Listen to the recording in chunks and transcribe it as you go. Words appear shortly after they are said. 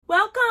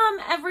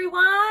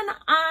everyone,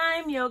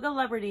 I'm Yoga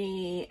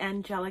Celebrity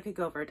Angelica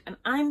Govert, and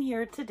I'm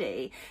here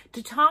today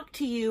to talk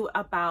to you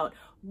about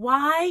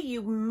why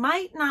you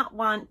might not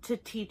want to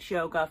teach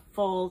yoga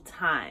full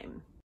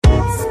time.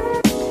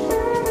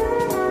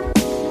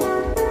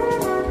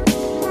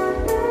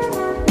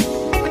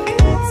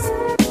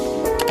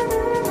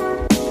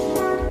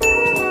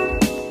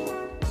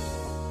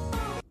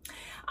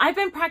 I've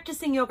been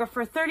practicing yoga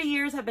for 30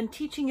 years. I've been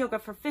teaching yoga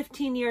for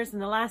 15 years. In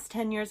the last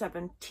 10 years, I've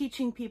been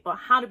teaching people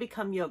how to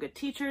become yoga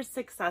teachers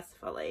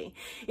successfully.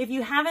 If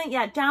you haven't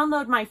yet,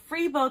 download my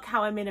free book,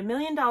 How I Made $1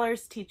 Million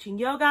Teaching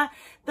Yoga.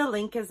 The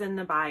link is in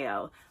the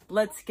bio.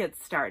 Let's get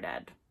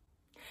started.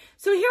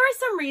 So here are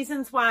some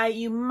reasons why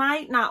you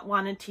might not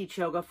want to teach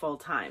yoga full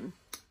time.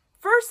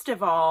 First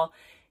of all,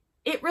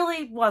 it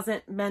really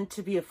wasn't meant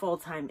to be a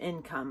full-time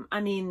income.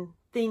 I mean,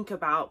 think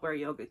about where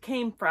yoga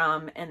came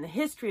from and the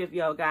history of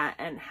yoga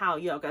and how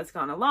yoga has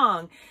gone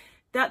along.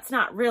 That's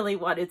not really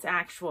what its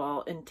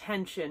actual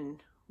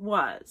intention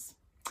was.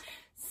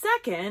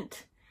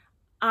 Second,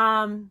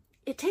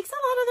 it takes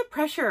a lot of the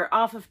pressure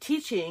off of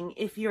teaching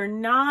if you're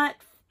not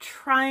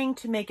trying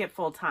to make it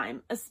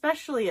full-time,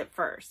 especially at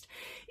first.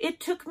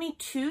 It took me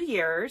 2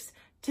 years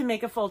to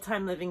make a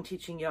full-time living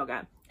teaching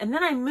yoga. And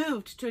then I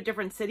moved to a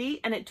different city,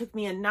 and it took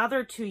me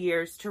another 2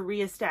 years to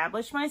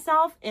reestablish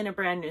myself in a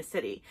brand new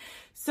city.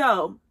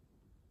 So,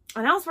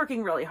 and I was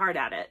working really hard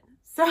at it.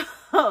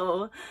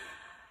 So,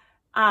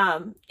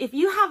 if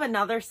you have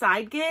another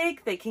side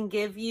gig that can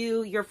give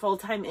you your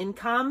full-time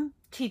income,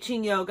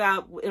 teaching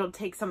yoga, it'll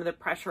take some of the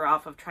pressure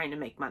off of trying to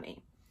make money.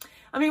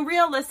 I mean,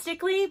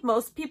 realistically,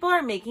 most people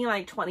are making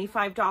like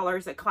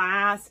 $25 a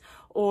class,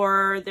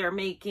 or they're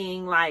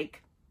making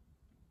like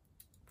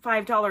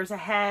 $5 a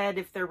head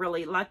if they're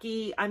really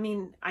lucky. I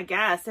mean, I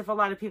guess if a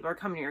lot of people are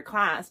coming to your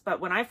class, but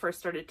when I first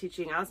started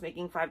teaching, I was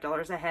making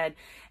 $5 a head,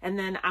 and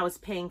then I was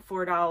paying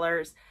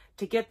 $4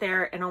 to get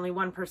there, and only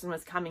one person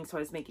was coming, so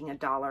I was making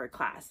 $1 a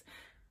class.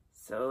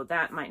 So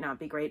that might not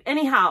be great.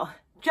 Anyhow,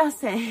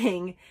 just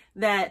saying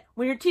that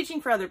when you're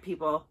teaching for other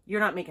people, you're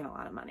not making a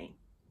lot of money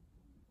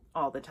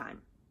all the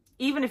time,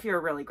 even if you're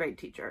a really great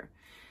teacher.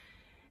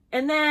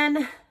 And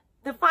then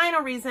the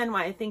final reason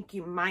why I think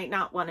you might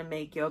not want to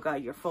make yoga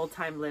your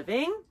full-time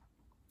living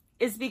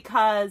is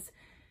because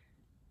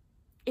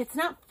it's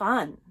not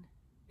fun.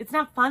 It's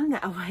not fun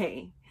that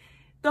way.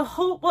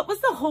 What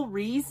was the whole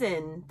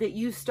reason that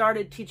you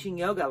started teaching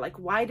yoga? Like,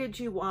 why did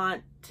you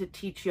want to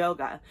teach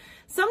yoga?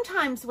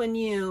 Sometimes when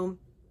you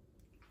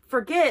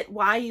forget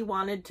why you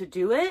wanted to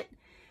do it,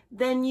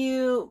 then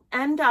you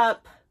end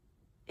up,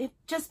 it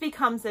just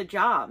becomes a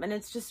job and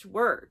it's just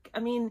work.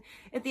 I mean,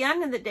 at the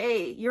end of the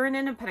day, you're an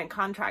independent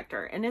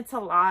contractor and it's a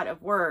lot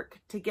of work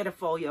to get a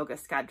full yoga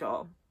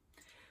schedule.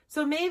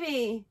 So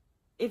maybe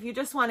if you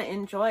just want to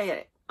enjoy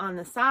it on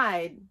the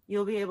side,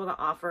 you'll be able to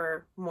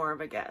offer more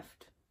of a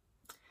gift.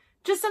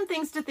 Just some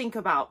things to think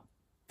about.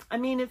 I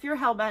mean, if you're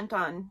hell-bent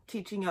on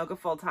teaching yoga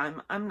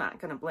full-time, I'm not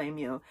going to blame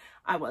you.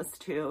 I was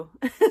too.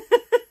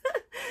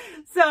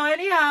 So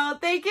anyhow,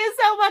 thank you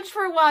so much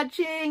for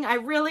watching. I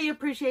really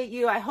appreciate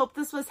you. I hope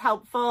this was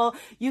helpful.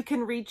 You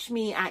can reach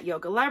me at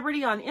Yoga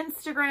Celebrity on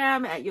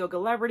Instagram, at Yoga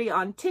Celebrity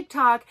on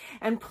TikTok.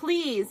 And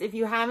please, if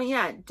you haven't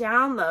yet,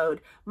 download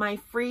my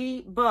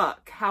free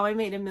book, How I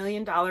Made $1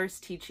 Million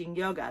Teaching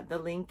Yoga. The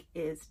link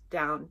is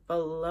down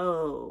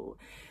below.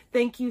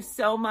 Thank you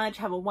so much.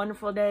 Have a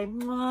wonderful day.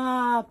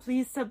 Mwah.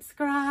 Please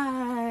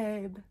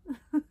subscribe.